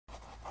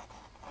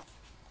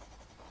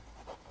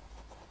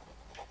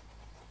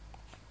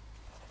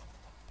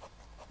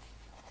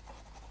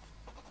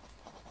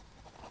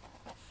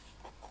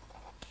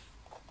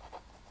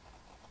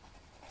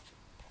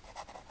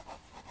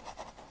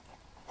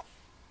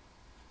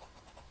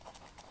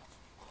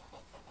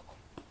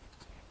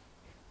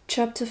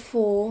Chapter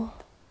 4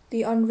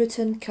 The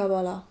Unwritten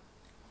Qabalah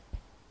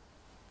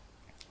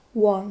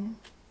 1.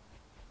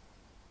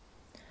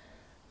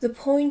 The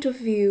point of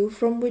view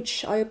from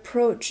which I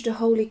approach the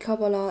Holy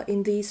Qabalah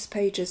in these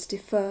pages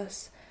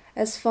differs,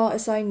 as far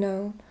as I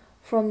know,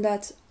 from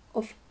that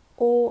of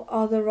all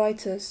other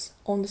writers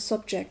on the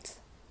subject.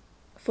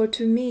 For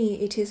to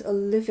me it is a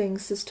living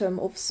system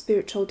of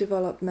spiritual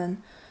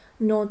development,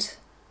 not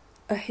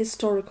a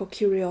historical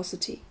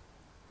curiosity.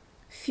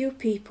 Few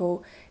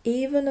people,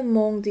 even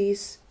among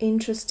these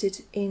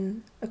interested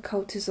in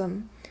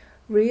occultism,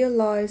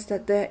 realize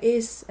that there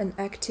is an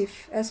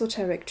active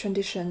esoteric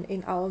tradition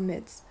in our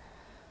midst,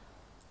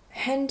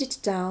 handed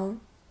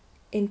down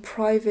in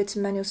private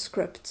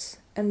manuscripts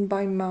and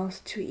by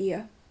mouth to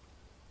ear.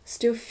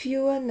 Still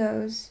fewer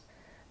knows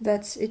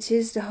that it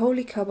is the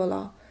Holy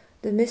Qabalah,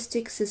 the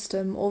mystic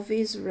system of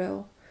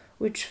Israel,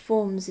 which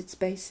forms its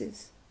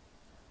basis.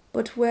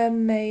 But where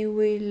may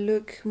we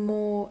look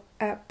more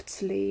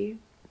aptly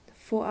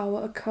for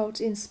our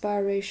occult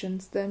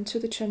inspirations than to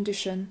the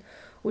tradition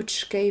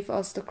which gave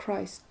us the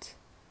Christ?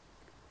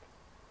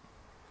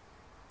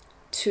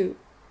 2.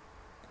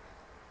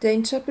 The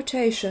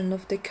interpretation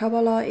of the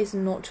Qabalah is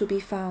not to be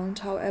found,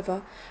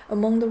 however,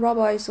 among the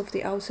rabbis of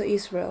the Outer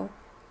Israel,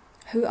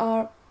 who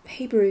are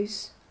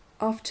Hebrews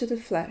after the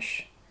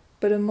flesh,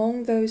 but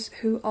among those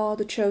who are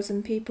the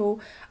chosen people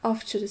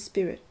after the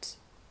Spirit.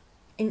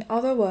 In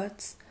other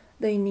words,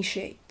 the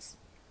initiates.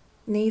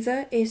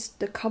 Neither is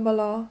the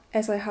Qabalah,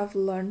 as I have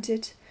learned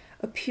it,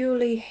 a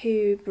purely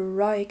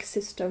Hebraic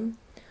system,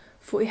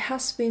 for it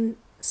has been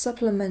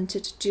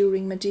supplemented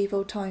during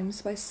medieval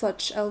times by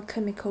such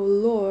alchemical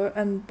lore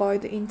and by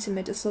the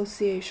intimate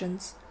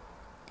associations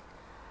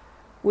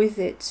with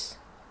it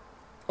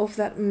of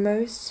that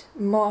most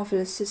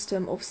marvelous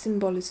system of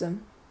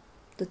symbolism,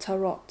 the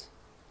Tarot.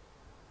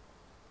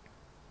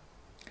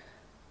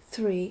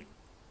 3.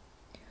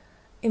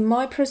 In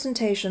my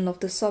presentation of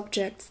the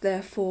subject,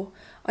 therefore,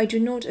 I do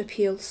not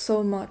appeal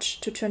so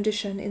much to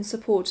tradition in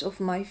support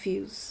of my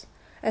views,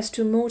 as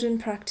to modern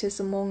practice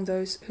among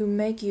those who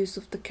make use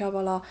of the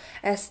Qabalah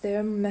as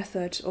their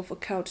method of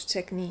occult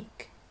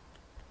technique.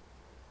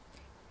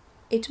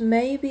 It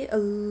may be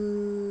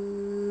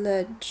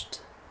alleged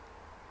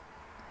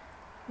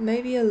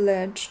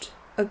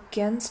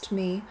against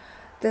me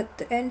that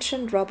the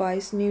ancient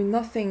rabbis knew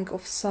nothing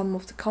of some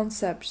of the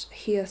concepts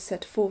here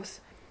set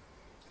forth.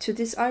 To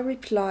this I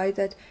reply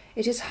that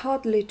it is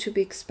hardly to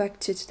be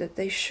expected that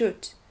they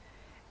should,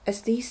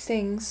 as these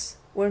things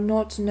were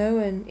not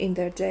known in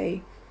their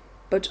day,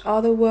 but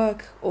are the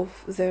work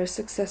of their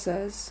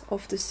successors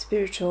of the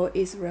spiritual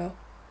Israel.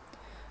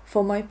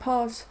 For my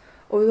part,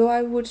 although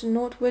I would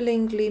not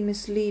willingly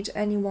mislead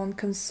anyone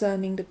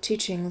concerning the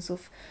teachings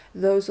of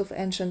those of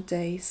ancient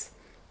days,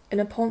 and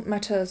upon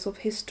matters of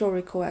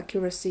historical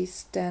accuracy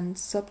stand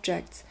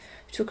subject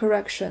to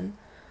correction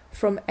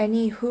from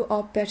any who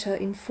are better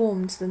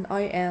informed than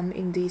I am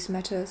in these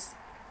matters,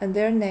 and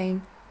their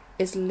name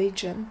is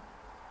Legion.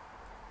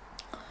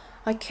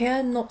 I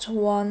care not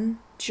one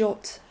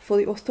jot for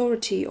the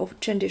authority of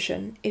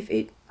tradition if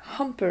it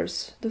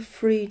hampers the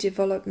free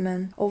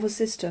development of a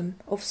system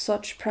of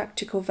such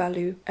practical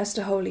value as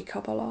the Holy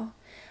Qabalah,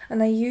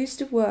 and I use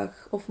the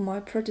work of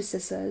my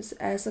predecessors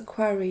as a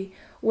quarry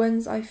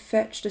whence I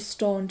fetch the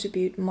stone to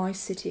build my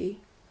city.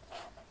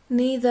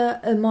 Neither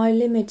am I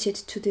limited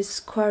to this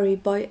quarry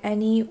by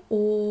any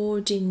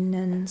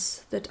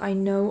ordinance that I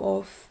know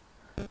of,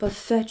 but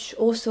fetch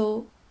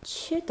also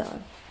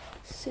cedar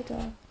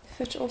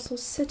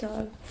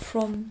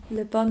from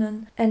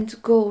Lebanon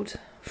and gold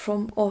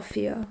from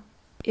Ophir,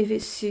 if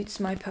it suits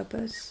my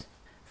purpose.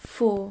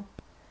 4.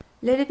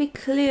 Let it be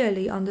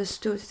clearly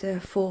understood,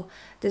 therefore,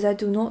 that I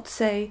do not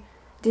say,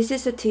 this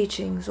is the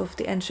teachings of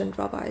the ancient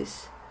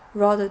rabbis.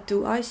 Rather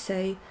do I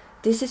say,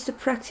 this is the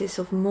practice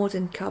of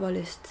modern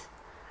Kabbalists,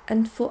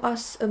 and for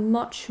us a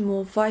much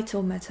more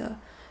vital matter,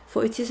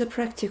 for it is a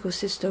practical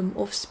system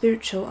of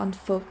spiritual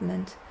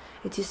unfoldment.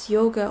 It is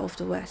yoga of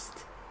the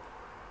West.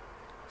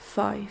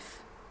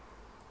 5.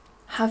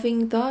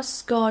 Having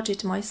thus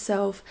guarded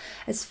myself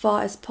as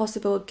far as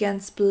possible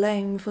against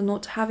blame for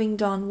not having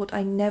done what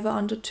I never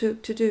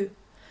undertook to do,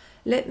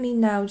 let me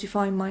now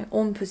define my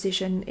own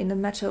position in the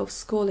matter of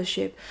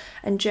scholarship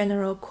and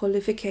general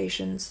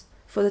qualifications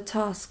for the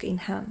task in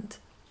hand.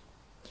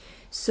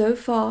 So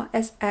far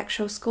as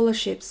actual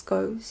scholarship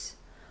goes,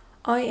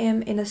 I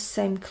am in the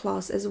same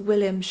class as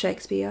William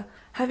Shakespeare,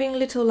 having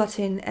little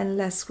Latin and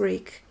less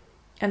Greek,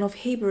 and of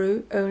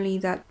Hebrew only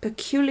that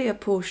peculiar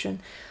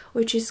portion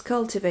which is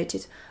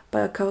cultivated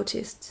by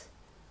occultists,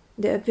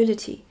 the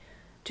ability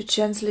to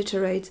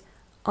transliterate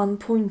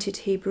unpointed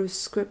Hebrew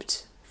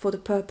script for the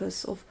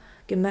purpose of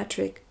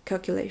geometric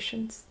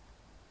calculations.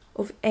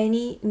 Of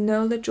any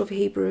knowledge of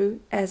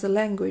Hebrew as a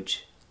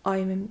language, I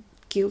am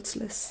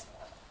guiltless.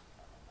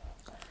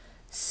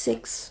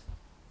 6.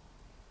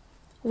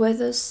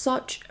 Whether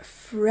such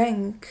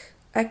frank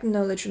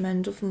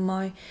acknowledgement of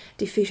my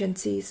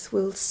deficiencies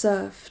will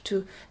serve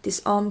to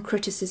disarm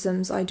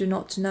criticisms I do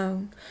not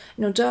know.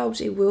 No doubt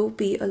it will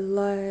be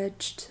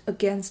alleged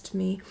against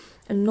me,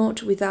 and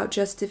not without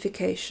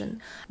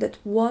justification, that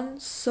one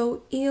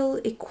so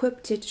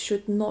ill-equipped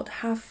should not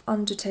have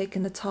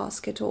undertaken the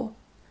task at all.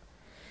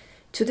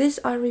 To this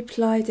I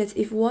reply that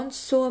if one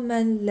saw a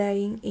man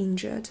lying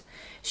injured,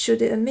 should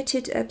the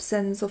admitted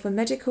absence of a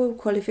medical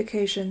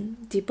qualification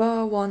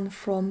debar one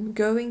from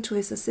going to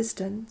his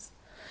assistance,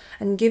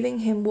 and giving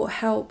him what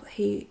help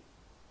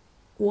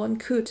one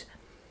could,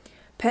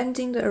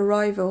 pending the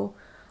arrival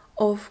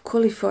of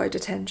qualified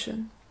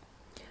attention.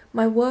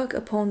 My work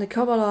upon the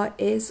Qabalah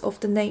is of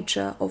the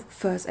nature of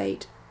first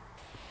aid.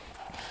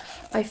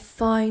 I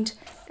find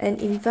an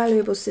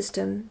invaluable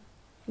system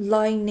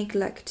lying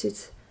neglected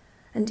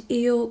and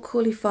ill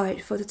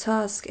qualified for the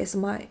task as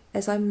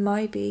I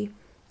might be.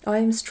 I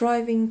am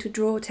striving to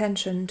draw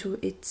attention to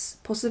its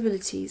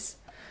possibilities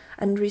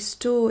and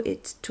restore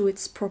it to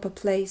its proper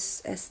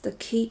place as the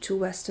key to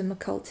Western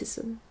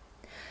occultism.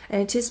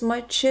 And it is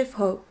my chief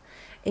hope,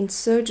 in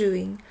so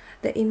doing,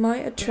 that it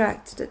might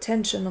attract the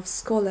attention of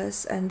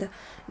scholars, and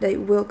they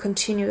will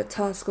continue the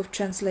task of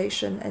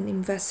translation and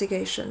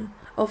investigation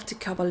of the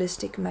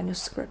Kabbalistic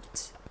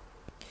manuscripts,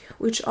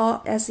 which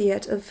are as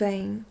yet a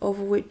vein of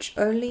which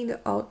only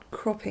the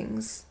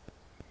outcroppings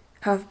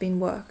have been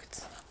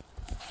worked.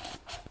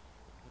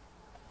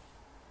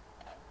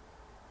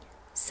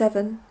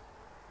 7.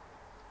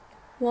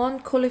 One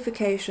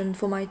qualification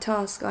for my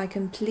task I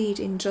can plead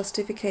in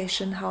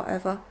justification,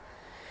 however.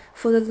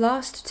 For the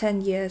last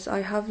 10 years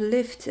I have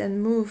lived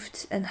and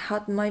moved and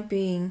had my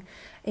being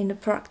in the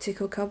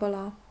practical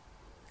Qabalah.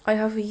 I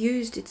have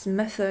used its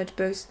method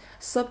both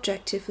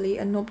subjectively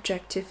and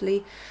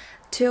objectively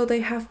till they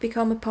have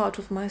become a part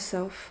of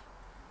myself,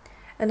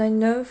 and I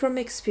know from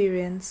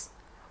experience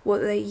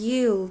what they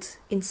yield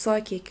in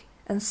psychic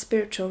and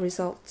spiritual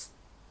results,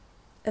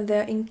 and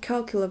their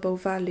incalculable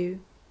value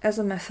as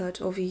a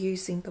method of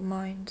using the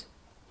mind.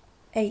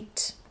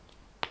 8.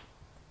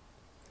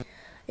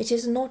 It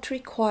is not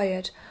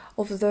required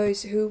of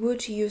those who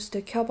would use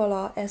the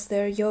Qabalah as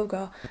their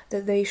yoga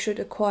that they should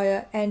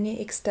acquire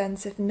any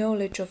extensive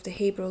knowledge of the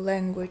Hebrew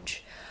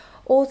language.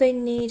 All they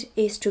need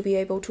is to be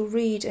able to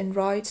read and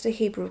write the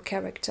Hebrew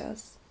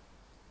characters.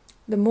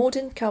 The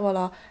modern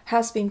Qabalah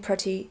has been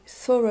pretty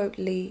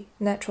thoroughly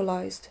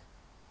naturalized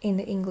in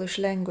the English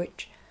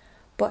language,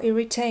 but it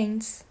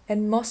retains,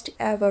 and must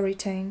ever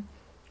retain,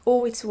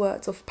 all its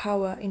words of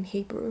power in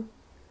Hebrew,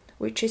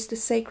 which is the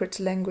sacred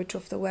language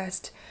of the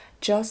West,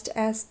 just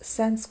as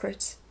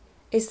Sanskrit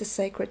is the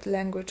sacred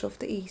language of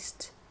the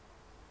East.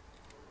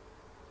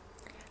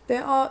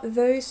 There are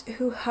those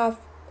who have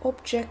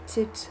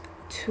objected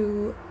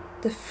to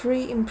the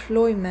free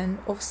employment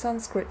of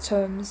Sanskrit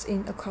terms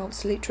in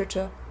occult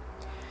literature,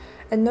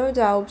 and no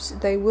doubt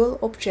they will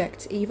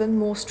object even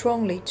more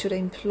strongly to the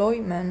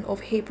employment of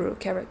Hebrew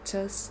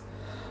characters,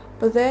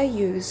 but their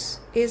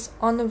use is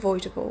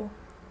unavoidable,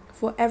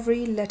 for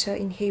every letter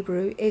in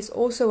Hebrew is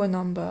also a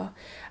number,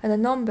 and the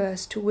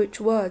numbers to which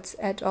words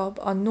add up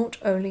are not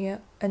only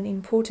an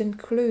important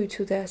clue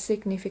to their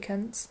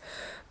significance,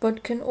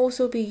 but can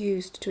also be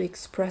used to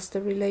express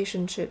the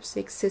relationships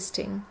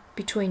existing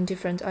between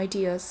different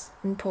ideas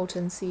and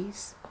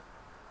potencies.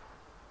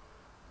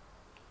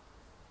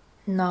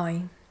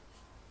 9.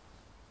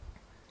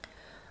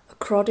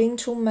 According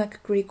to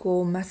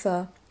MacGregor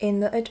Mather, in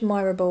the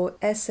admirable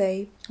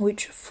essay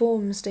which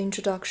forms the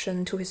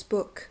introduction to his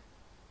book,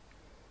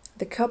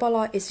 the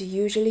Qabalah is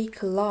usually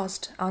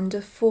classed under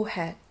 4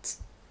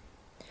 heads.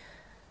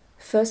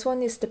 First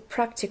one is the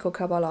practical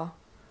Qabalah,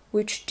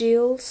 which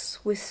deals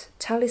with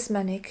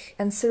talismanic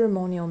and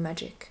ceremonial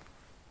magic.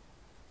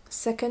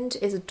 Second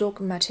is a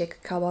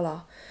dogmatic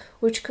Qabalah,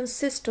 which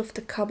consists of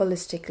the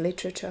Kabbalistic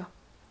literature.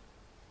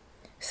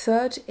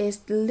 Third is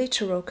the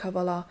literal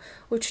Qabalah,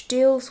 which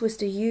deals with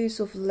the use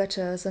of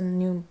letters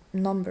and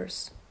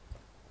numbers.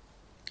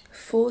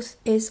 Fourth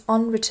is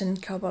unwritten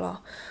Qabalah,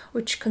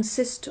 which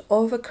consists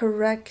of a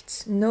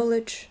correct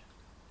knowledge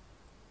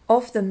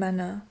of the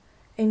manner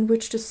in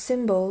which the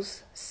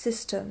symbols,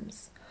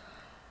 systems,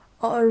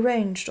 are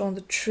arranged on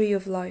the tree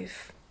of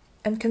life,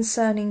 and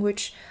concerning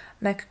which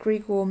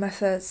MacGregor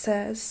Mather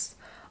says,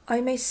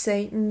 I may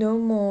say no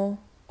more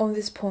on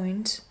this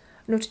point,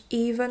 not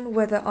even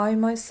whether I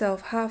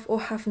myself have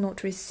or have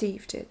not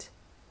received it.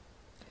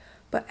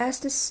 But as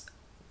this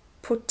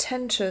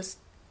portentous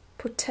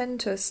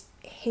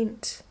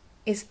hint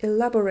is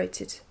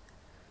elaborated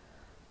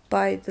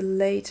by the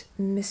late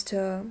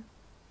Mrs.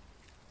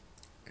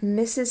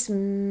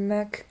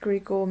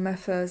 MacGregor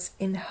Mather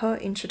in her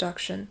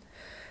introduction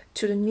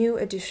to the new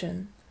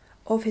edition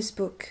of his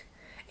book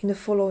in the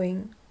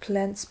following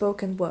plain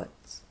spoken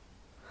words.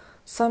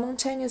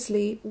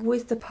 Simultaneously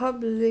with the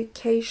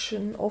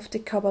publication of the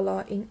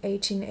Qabalah in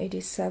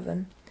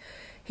 1887,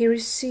 he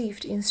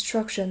received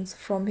instructions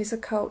from his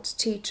occult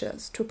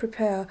teachers to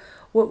prepare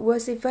what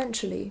was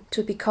eventually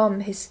to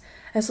become his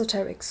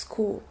esoteric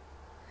school.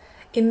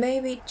 It may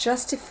be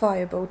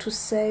justifiable to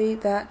say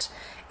that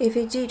if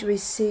he did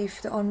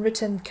receive the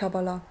unwritten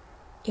Qabalah,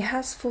 it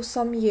has for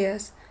some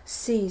years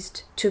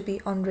ceased to be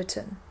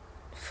unwritten.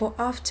 For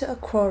after a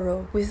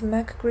quarrel with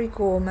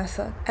MacGregor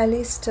Method,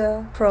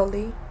 Alistair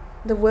Crowley,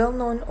 the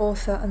well-known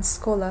author and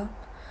scholar,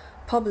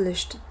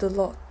 published the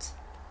lot.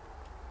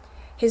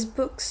 His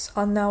books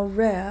are now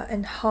rare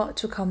and hard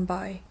to come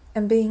by,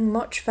 and being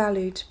much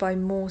valued by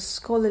more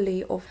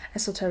scholarly of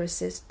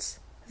esotericists,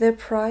 their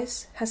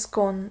price has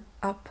gone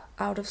up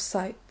out of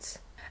sight,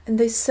 and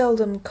they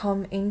seldom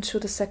come into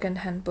the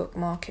second-hand book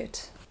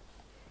market.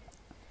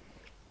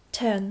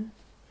 10.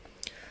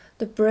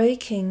 The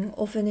breaking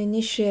of an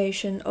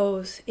initiation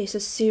oath is a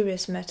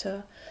serious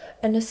matter,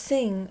 and a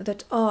thing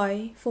that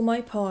I, for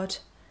my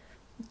part,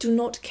 do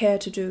not care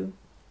to do.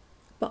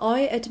 But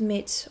I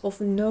admit of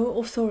no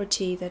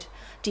authority that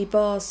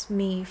debars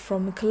me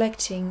from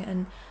collecting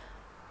and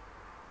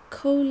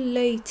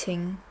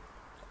collating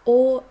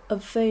all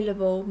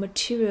available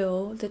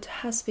material that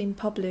has been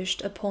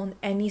published upon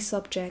any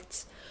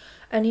subjects,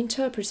 and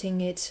interpreting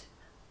it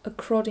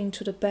according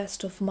to the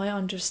best of my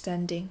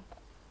understanding.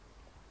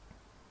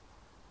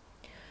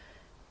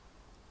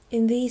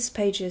 In these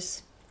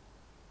pages,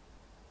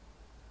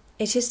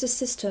 it is the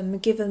system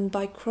given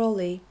by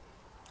Crowley,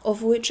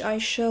 of which I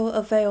shall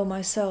avail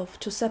myself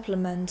to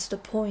supplement the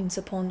points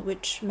upon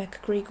which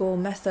MacGregor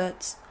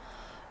Methods,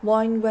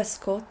 Wynne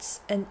Westcott,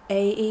 and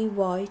A. E.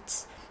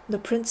 White, the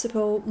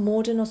principal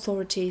modern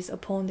authorities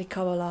upon the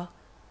Qabalah,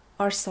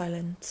 are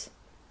silent.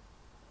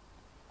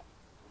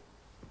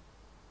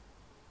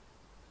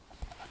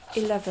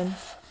 11.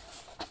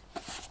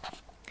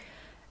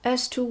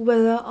 As to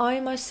whether I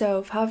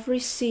myself have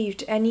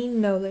received any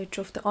knowledge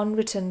of the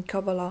unwritten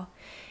Qabalah,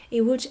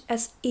 it would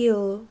as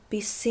ill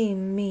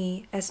beseem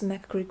me as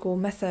MacGregor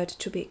Method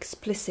to be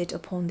explicit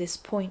upon this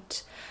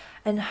point,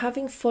 and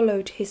having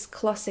followed his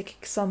classic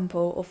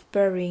example of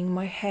burying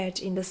my head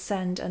in the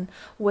sand and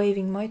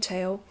waving my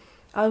tail,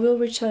 I will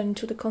return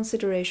to the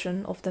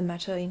consideration of the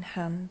matter in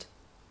hand.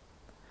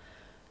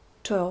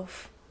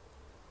 12.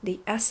 The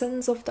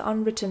essence of the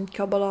unwritten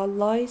Qabalah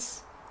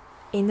lies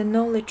in the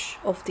knowledge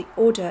of the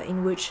order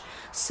in which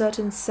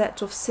certain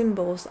set of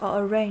symbols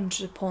are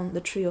arranged upon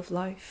the tree of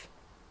life.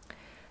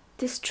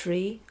 This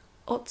tree,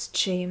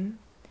 Otschim,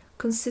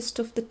 consists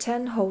of the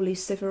 10 holy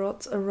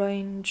sephiroths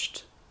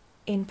arranged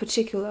in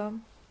particular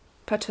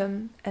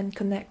pattern and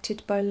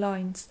connected by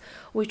lines,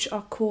 which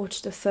are called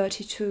the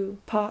 32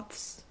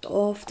 paths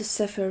of the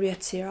Sefer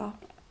Yetzirah,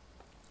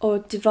 or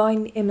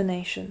divine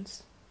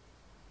emanations.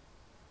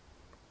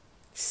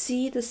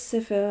 See the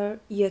Sefer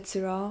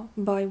Yetzirah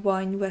by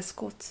Wynne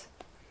Westcott.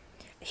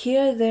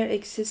 Here there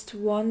exists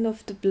one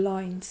of the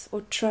blinds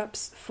or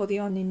traps for the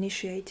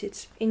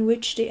uninitiated, in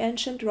which the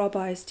ancient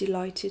rabbis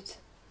delighted.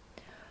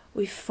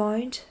 We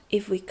find,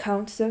 if we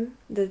count them,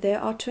 that there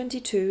are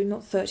 22,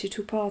 not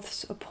 32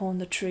 paths upon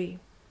the tree.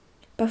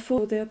 But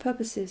for their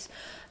purposes,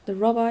 the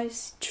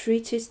rabbis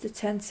treated the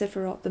 10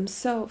 Sephiroth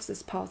themselves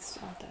as paths.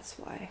 Oh, that's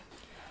why.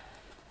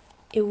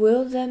 It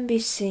will then be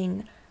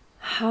seen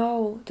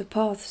how the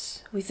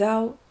paths,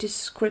 without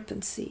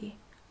discrepancy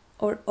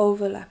or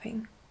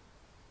overlapping,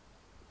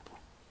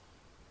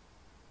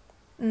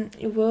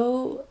 it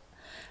will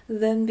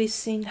then be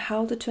seen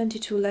how the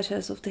 22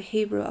 letters of the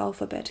Hebrew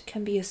alphabet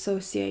can be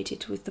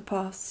associated with the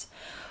paths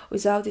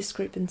without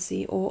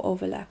discrepancy or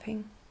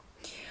overlapping.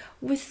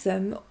 With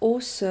them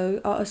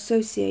also are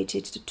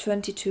associated the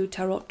 22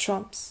 tarot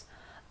trumps,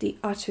 the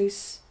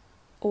atus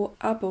or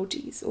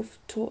abodies of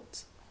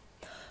Thoth.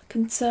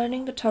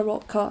 Concerning the tarot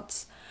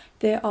cards,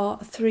 there are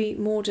 3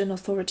 modern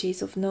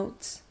authorities of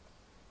note: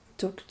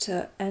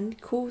 Dr.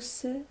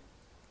 Encourse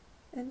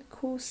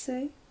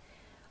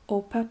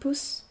or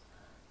Papus,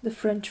 the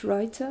French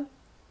writer,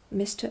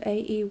 Mr. A.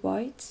 E.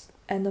 White,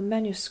 and the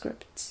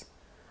manuscripts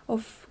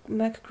of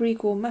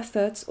MacGregor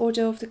Method's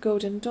Order of the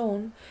Golden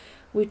Dawn,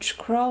 which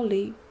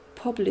Crowley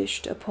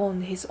published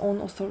upon his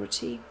own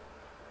authority.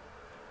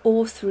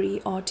 All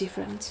 3 are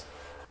different.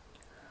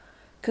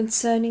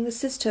 Concerning the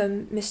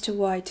system Mr.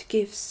 White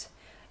gives,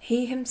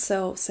 he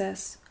himself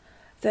says,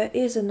 there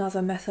is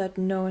another method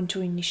known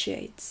to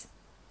initiates.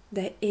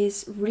 There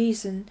is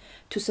reason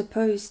to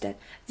suppose that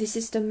this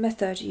is the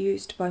method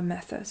used by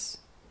Mathers.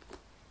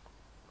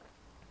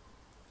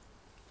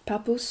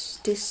 Papus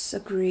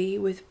disagrees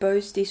with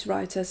both these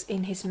writers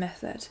in his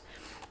method,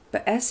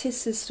 but as his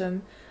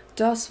system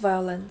does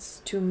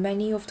violence to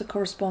many of the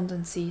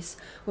correspondences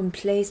when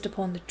placed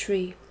upon the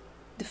tree,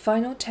 the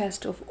final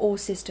test of all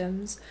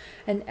systems,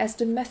 and as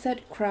the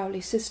method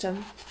Crowley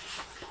system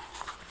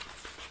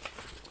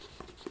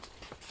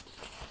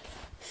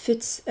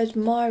fits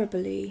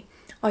admirably,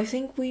 I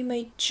think we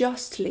may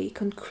justly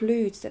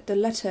conclude that the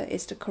letter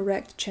is the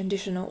correct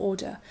transitional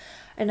order,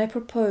 and I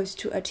propose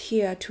to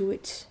adhere to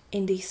it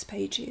in these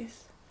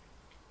pages.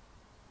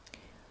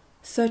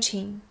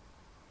 13.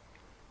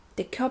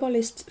 The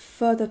Kabbalists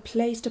further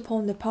placed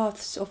upon the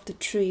paths of the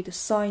tree the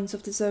signs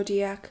of the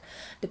zodiac,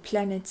 the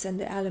planets, and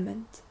the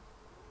element.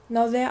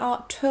 Now there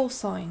are 12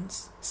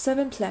 signs,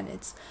 7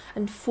 planets,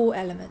 and 4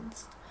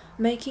 elements.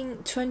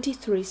 making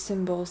 23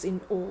 symbols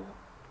in all.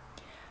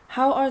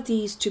 How are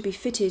these to be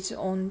fitted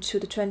on to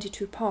the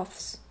 22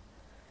 paths?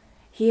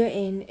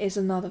 Herein is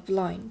another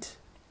blind,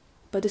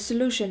 but the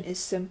solution is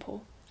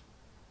simple.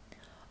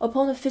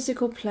 Upon the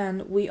physical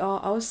plane we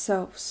are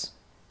ourselves,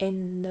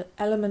 in the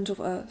element of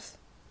earth.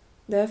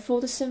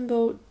 Therefore the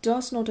symbol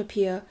does not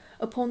appear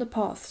upon the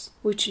paths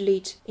which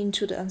lead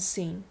into the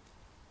unseen.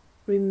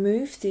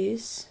 Remove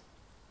this,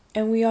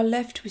 and we are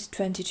left with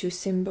 22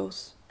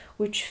 symbols,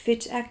 which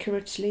fit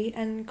accurately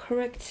and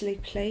correctly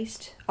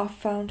placed are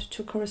found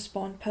to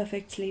correspond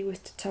perfectly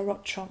with the tarot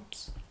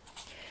charms,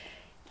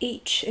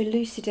 each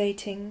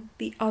elucidating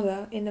the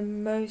other in the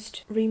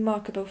most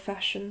remarkable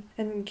fashion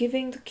and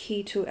giving the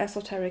key to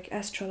esoteric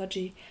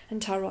astrology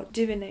and tarot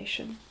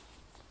divination.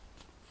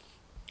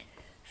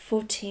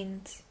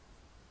 14th.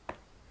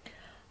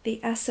 The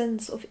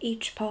essence of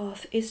each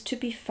path is to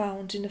be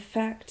found in the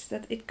fact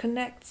that it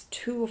connects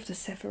two of the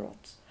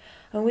sephiroths,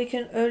 and we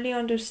can only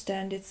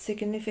understand its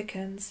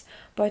significance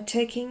by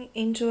taking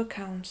into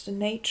account the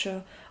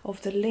nature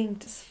of the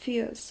linked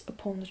spheres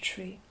upon the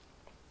tree.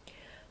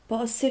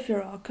 But a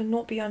sephirah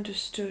cannot be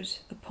understood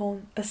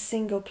upon a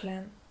single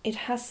plane. It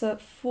has a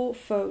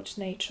fourfold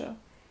nature.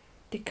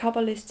 The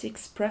Kabbalists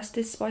express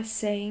this by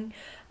saying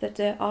that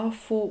there are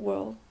 4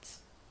 worlds.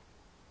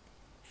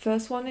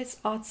 First one is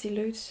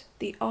Atzilut,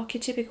 the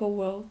archetypical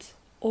world,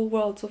 or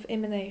worlds of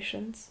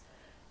emanations,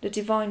 the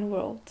divine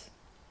world.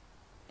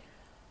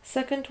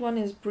 Second one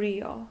is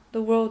Bria,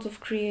 the world of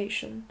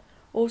creation,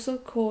 also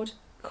called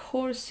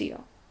Corsia,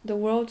 the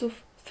world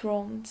of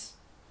thrones.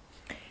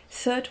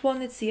 Third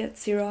one is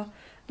Yetzirah,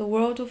 the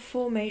world of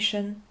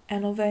formation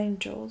and of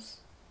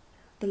angels.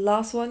 The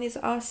last one is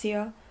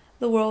Asiya,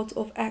 the world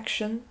of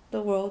action,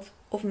 the world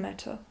of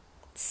matter.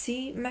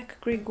 See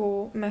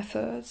MacGregor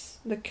Methods,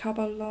 the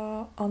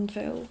Qabalah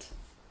Unveiled.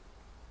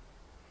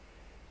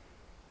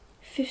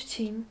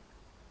 15.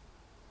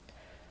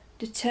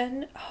 The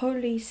 10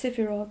 holy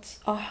sephiroths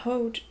are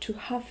held to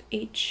have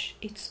each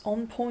its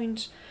own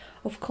point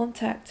of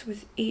contact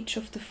with each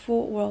of the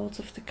 4 worlds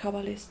of the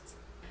Kabbalists.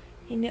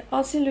 In the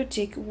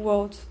Asilutic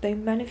world they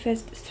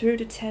manifest through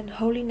the 10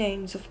 holy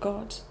names of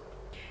God.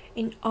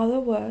 In other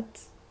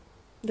words,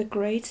 the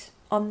great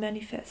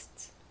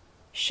unmanifests,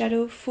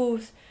 shadow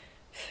forth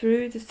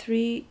through the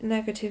 3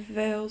 negative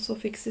veils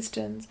of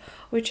existence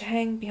which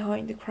hang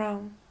behind the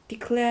crown,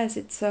 declares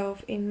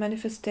itself in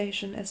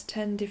manifestation as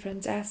 10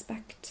 different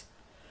aspects,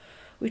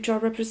 which are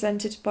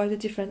represented by the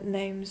different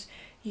names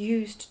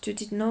used to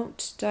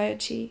denote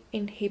deity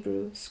in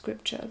Hebrew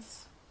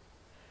scriptures.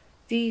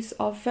 These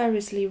are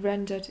variously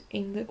rendered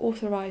in the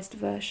authorized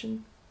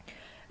version,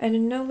 and the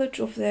knowledge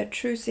of their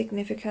true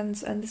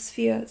significance and the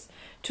spheres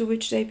to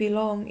which they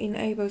belong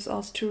enables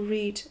us to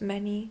read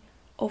many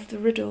of the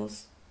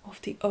riddles of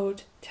the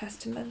Old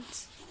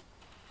Testament.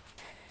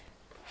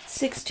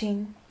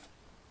 16.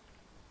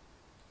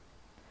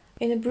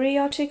 In the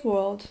Briatic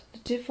world, the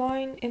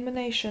divine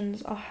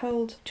emanations are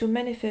held to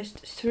manifest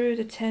through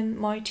the 10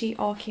 mighty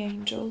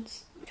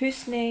archangels,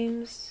 whose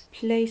names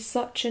play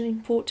such an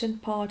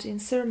important part in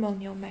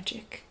ceremonial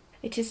magic.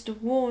 It is the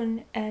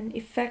worn and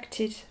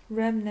effected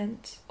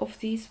remnant of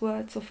these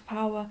words of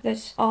power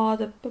that are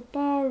the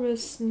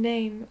barbarous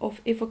name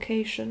of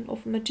evocation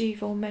of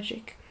medieval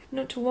magic,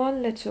 not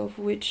one letter of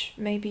which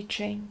may be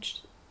changed.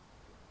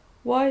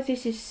 Why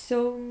this is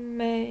so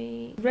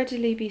may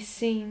readily be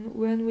seen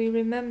when we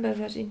remember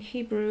that in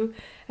Hebrew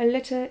a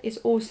letter is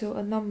also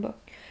a number,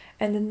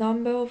 and the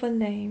number of a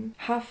name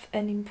have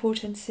an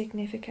important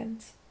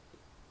significance.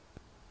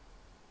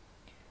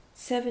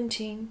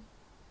 17.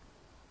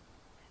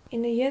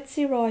 In the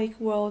Yetziraic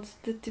world,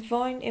 the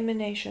divine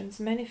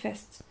emanations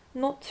manifest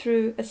not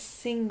through a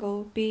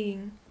single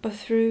being, but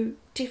through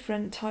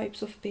different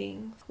types of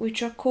beings,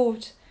 which are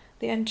called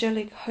the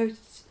angelic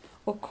hosts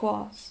or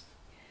choirs.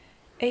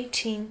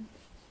 18.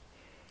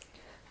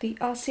 The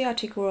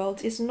Asiatic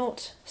world is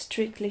not,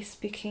 strictly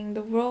speaking,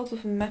 the world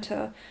of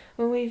matter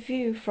when we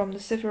view from the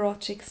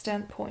Sephirotic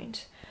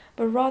standpoint,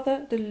 but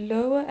rather the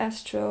lower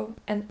astral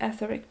and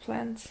etheric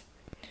planes,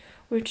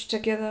 which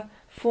together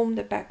form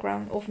the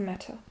background of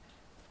matter.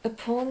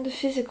 Upon the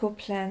physical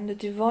plane, the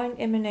divine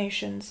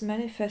emanations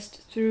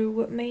manifest through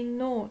what may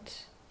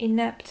not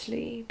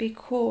inaptly be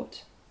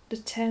called the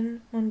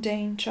 10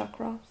 mundane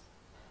chakras.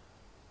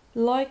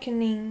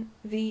 Likening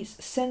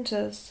these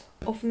centers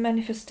of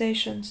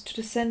manifestations to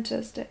the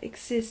centers that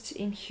exist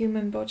in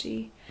human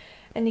body,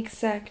 an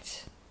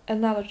exact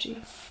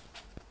analogy.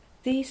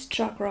 These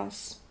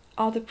chakras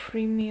are the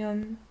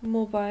premium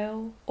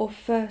mobile or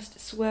first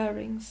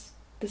swearings,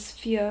 the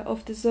sphere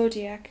of the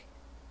zodiac,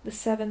 the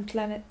 7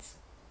 planets,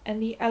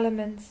 and the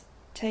elements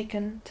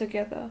taken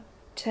together,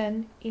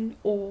 10 in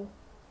all.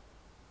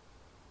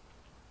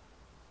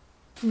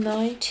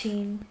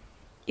 19.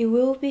 It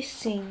will be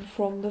seen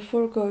from the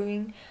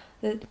foregoing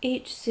that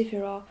each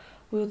sephirah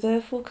will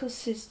therefore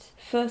consist,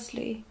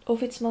 firstly,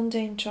 of its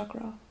mundane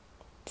chakra,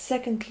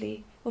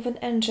 secondly, of an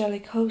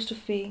angelic host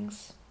of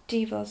beings,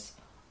 devas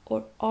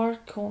or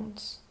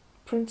archons,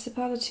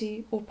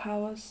 principality or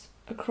powers,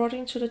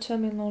 according to the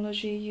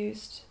terminology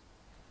used,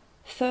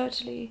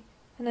 Thirdly,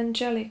 an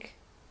angelic,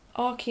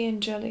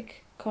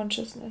 archangelic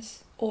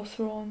consciousness or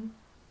throne.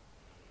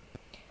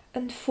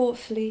 And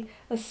fourthly,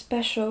 a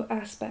special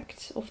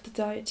aspect of the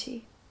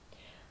deity,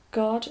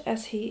 God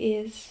as he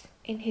is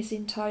in his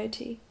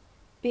entirety,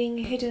 being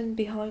hidden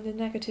behind the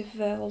negative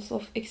veils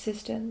of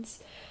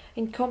existence,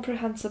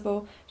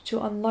 incomprehensible to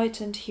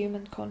enlightened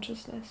human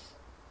consciousness.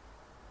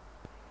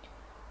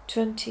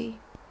 20.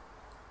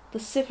 The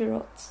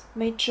Sephiroths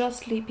may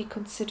justly be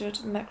considered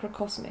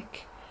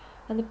macrocosmic,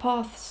 and the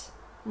paths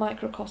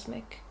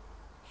microcosmic,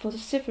 for the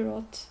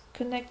Sephiroths,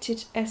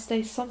 connected as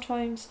they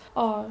sometimes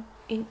are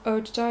in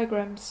old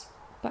diagrams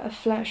by a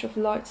flash of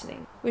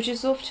lightning, which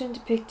is often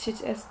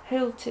depicted as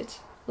hilted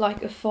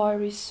like a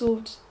fiery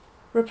sword,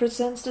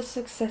 represents the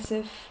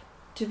successive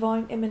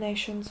divine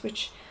emanations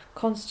which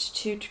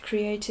constitute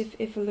creative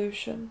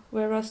evolution,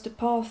 whereas the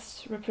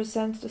paths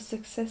represent the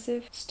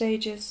successive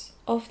stages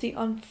of the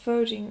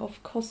unfolding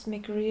of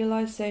cosmic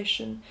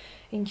realization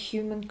in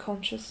human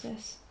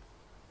consciousness.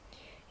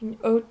 In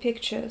old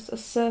pictures, a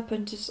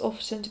serpent is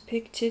often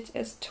depicted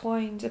as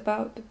twined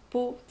about the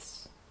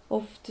boughs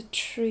of the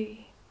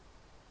tree.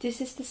 This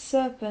is the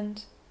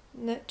serpent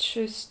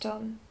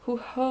Netrustan, who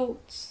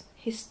holds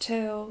his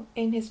tail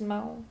in his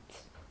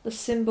mouth, the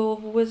symbol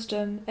of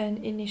wisdom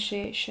and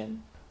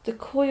initiation. The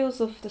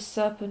coils of the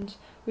serpent,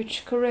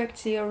 which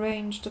correctly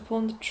arranged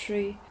upon the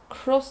tree,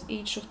 cross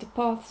each of the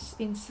paths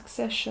in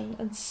succession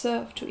and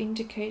serve to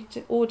indicate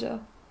the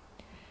order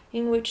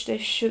in which they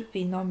should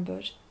be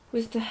numbered.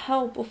 With the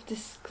help of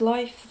this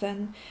glyph,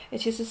 then,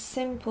 it is a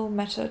simple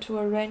matter to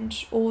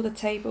arrange all the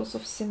tables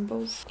of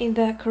symbols in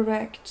their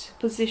correct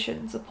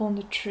positions upon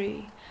the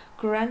tree,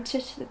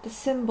 granted that the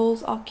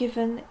symbols are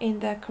given in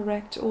their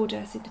correct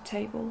orders in the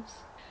tables.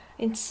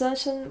 In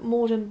certain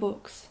modern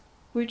books,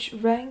 which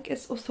rank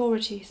as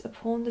authorities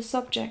upon the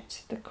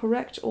subject, the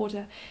correct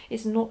order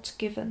is not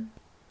given,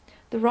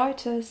 the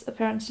writers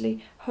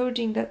apparently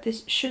holding that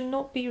this should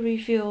not be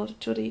revealed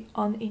to the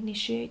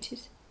uninitiated.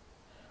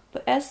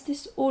 But as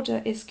this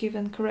order is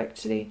given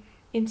correctly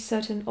in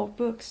certain old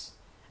books,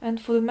 and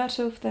for the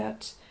matter of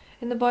that,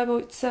 in the Bible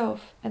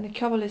itself and the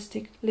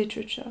Kabbalistic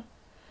literature,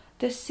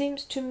 there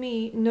seems to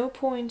me no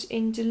point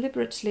in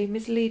deliberately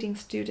misleading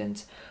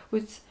students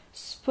with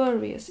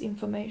spurious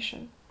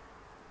information.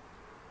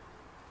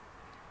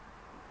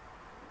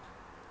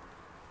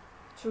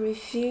 To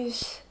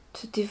refuse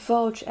to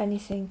divulge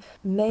anything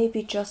may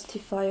be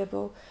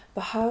justifiable,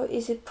 but how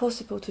is it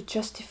possible to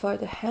justify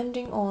the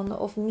handing on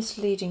of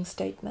misleading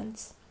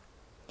statements?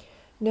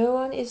 No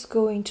one is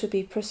going to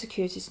be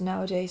persecuted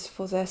nowadays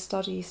for their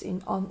studies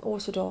in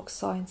unorthodox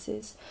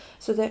sciences,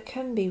 so there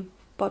can be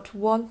but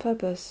one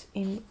purpose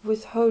in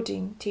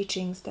withholding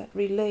teachings that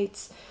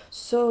relates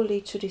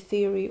solely to the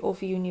theory of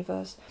the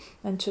universe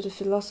and to the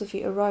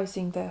philosophy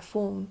arising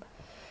therefrom,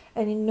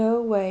 and in no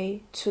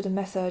way to the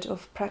method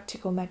of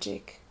practical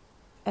magic.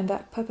 And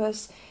that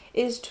purpose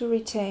is to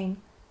retain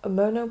a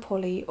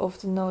monopoly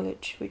of the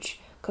knowledge which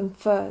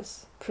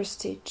confers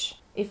prestige,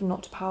 if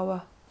not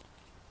power.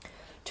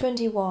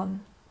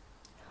 21.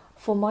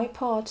 For my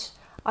part,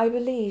 I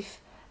believe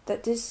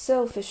that this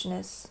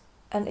selfishness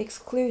and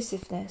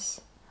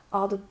exclusiveness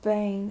are the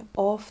bane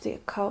of the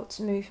occult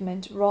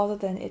movement rather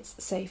than its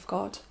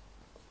safeguard.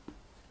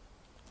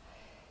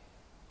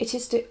 It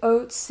is the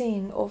old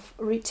sin of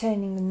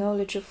retaining the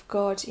knowledge of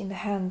God in the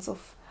hands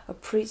of a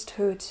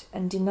priesthood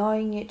and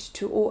denying it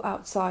to all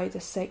outside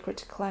the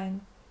sacred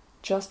clan,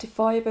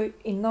 justifiable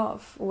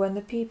enough when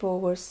the people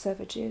were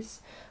savages,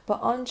 but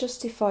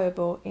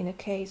unjustifiable in a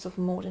case of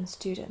modern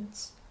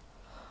students.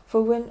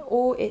 For when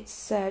all is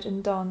said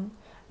and done,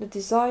 the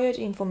desired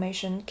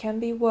information can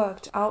be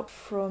worked out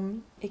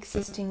from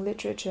existing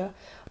literature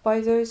by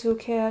those who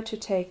care to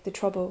take the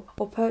trouble,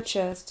 or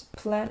purchased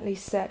plainly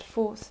set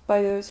forth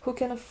by those who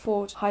can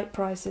afford high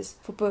prices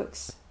for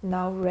books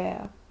now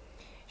rare.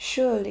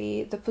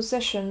 Surely the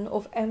possession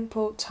of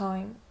ample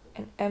time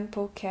and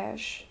ample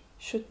cash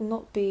should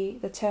not be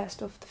the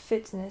test of the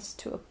fitness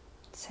to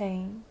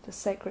obtain the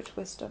sacred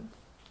wisdom.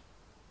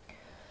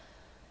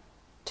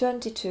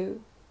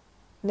 22.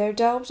 No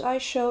doubt I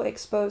shall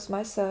expose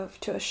myself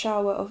to a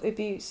shower of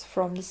abuse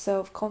from the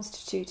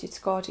self-constituted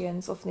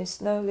guardians of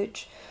this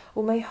knowledge,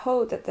 who may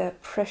hold that their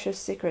precious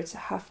secrets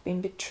have been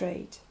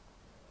betrayed.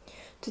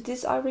 To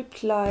this I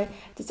reply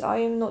that I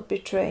am not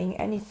betraying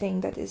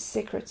anything that is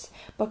secret,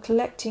 but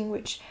collecting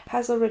which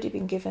has already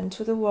been given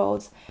to the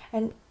world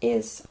and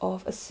is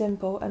of a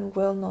simple and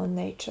well-known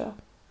nature.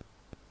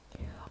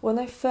 When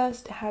I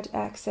first had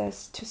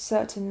access to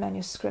certain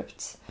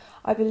manuscripts,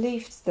 I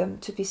believed them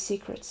to be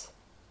secret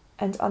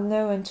and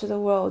unknown to the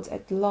world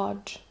at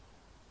large.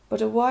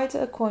 But a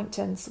wider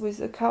acquaintance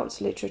with occult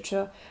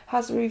literature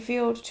has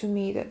revealed to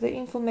me that the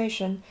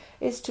information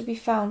is to be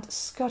found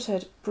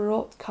scattered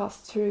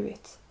broadcast through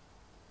it.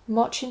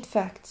 Much, in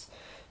fact,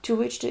 to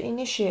which the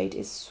initiate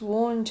is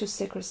sworn to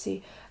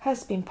secrecy,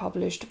 has been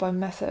published by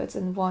methods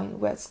and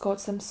wine-wet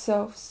Scots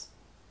themselves.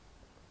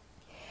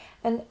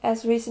 and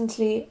as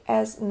recently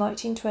as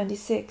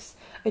 1926,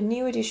 a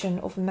new edition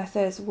of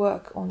Mather's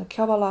work on the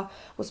Qabalah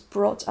was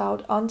brought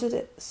out under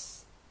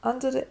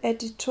the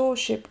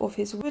editorship of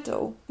his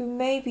widow, who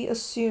may be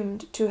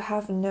assumed to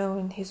have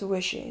known his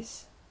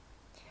wishes.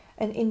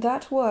 And in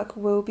that work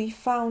will be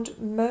found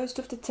most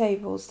of the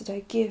tables that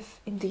I give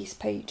in these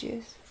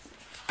pages.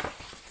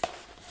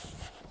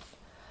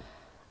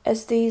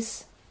 As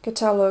these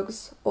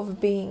catalogues of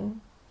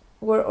being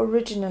were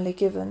originally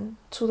given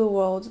to the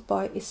world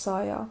by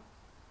Isaiah,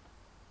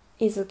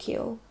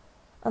 Ezekiel,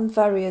 and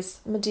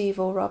various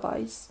medieval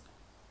rabbis,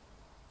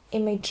 it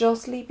may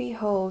justly be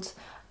held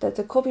that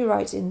the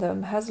copyright in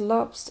them has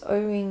lapsed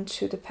owing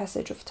to the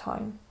passage of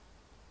time.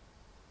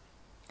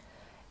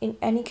 In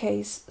any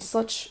case,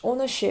 such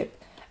ownership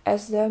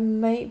as there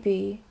may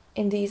be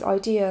in these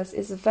ideas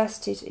is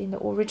vested in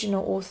the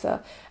original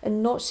author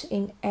and not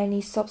in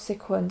any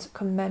subsequent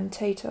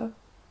commentator,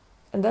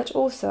 and that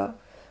author,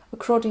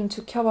 according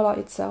to Qabalah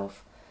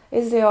itself,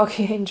 is the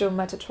Archangel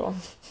Metatron.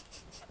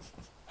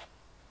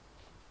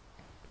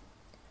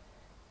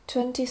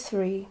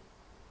 23.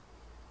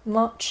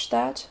 Much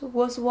that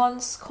was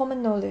once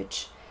common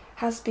knowledge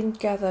has been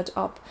gathered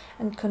up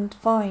and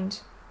confined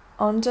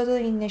under the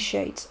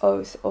initiate's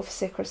oath of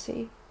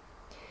secrecy.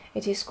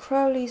 It is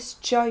Crowley's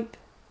jibe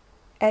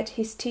at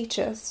his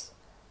teachers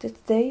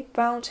that they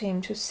bound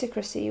him to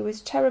secrecy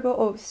with terrible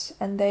oaths,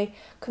 and they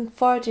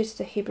confided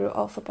the Hebrew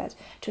alphabet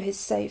to his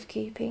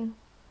safekeeping.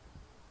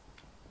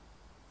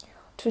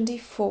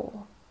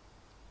 24.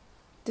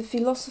 The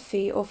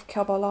philosophy of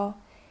Qabalah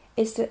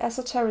is the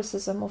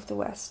esotericism of the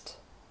West.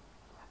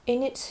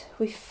 In it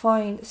we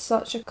find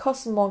such a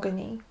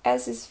cosmogony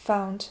as is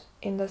found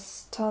in the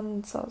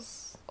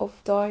stanzas of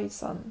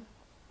Dion,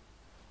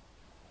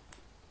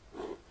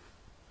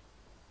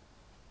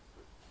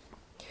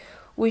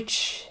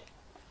 which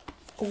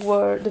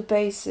were the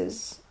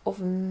basis of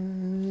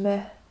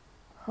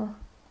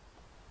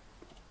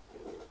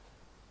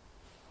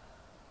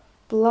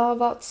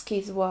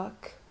Blavatsky's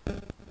work.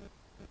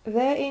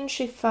 Therein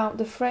she found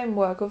the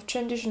framework of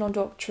traditional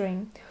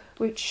doctrine,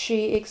 which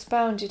she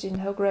expounded in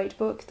her great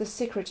book, The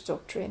Secret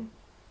Doctrine.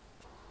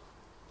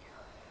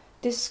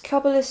 This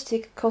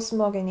Kabbalistic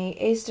cosmogony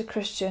is the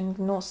Christian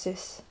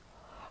gnosis.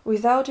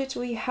 Without it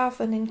we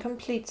have an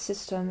incomplete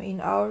system in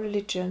our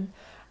religion,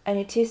 and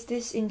it is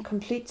this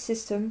incomplete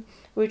system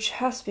which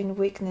has been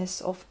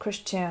weakness of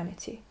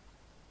Christianity.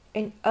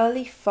 In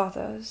early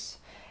fathers,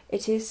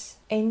 it is,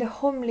 in the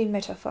homely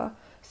metaphor,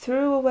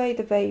 threw away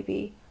the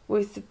baby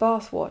with the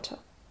bathwater.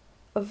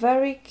 A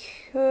very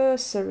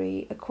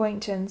cursory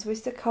acquaintance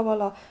with the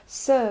Qabalah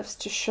serves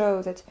to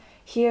show that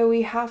here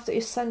we have the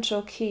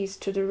essential keys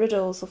to the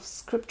riddles of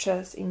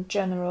scriptures in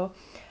general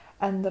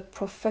and the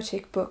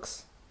prophetic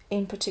books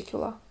in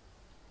particular.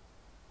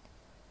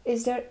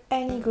 Is there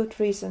any good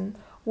reason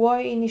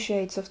why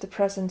initiates of the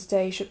present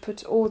day should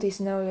put all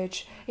this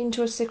knowledge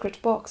into a secret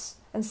box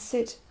and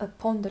sit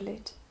upon the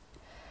lid?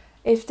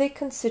 If they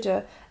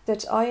consider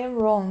that I am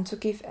wrong to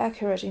give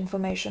accurate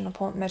information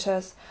upon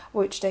matters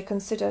which they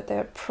consider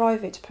their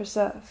private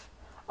preserve,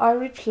 I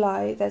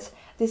reply that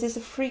this is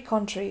a free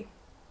country,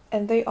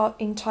 and they are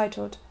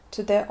entitled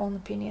to their own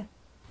opinion.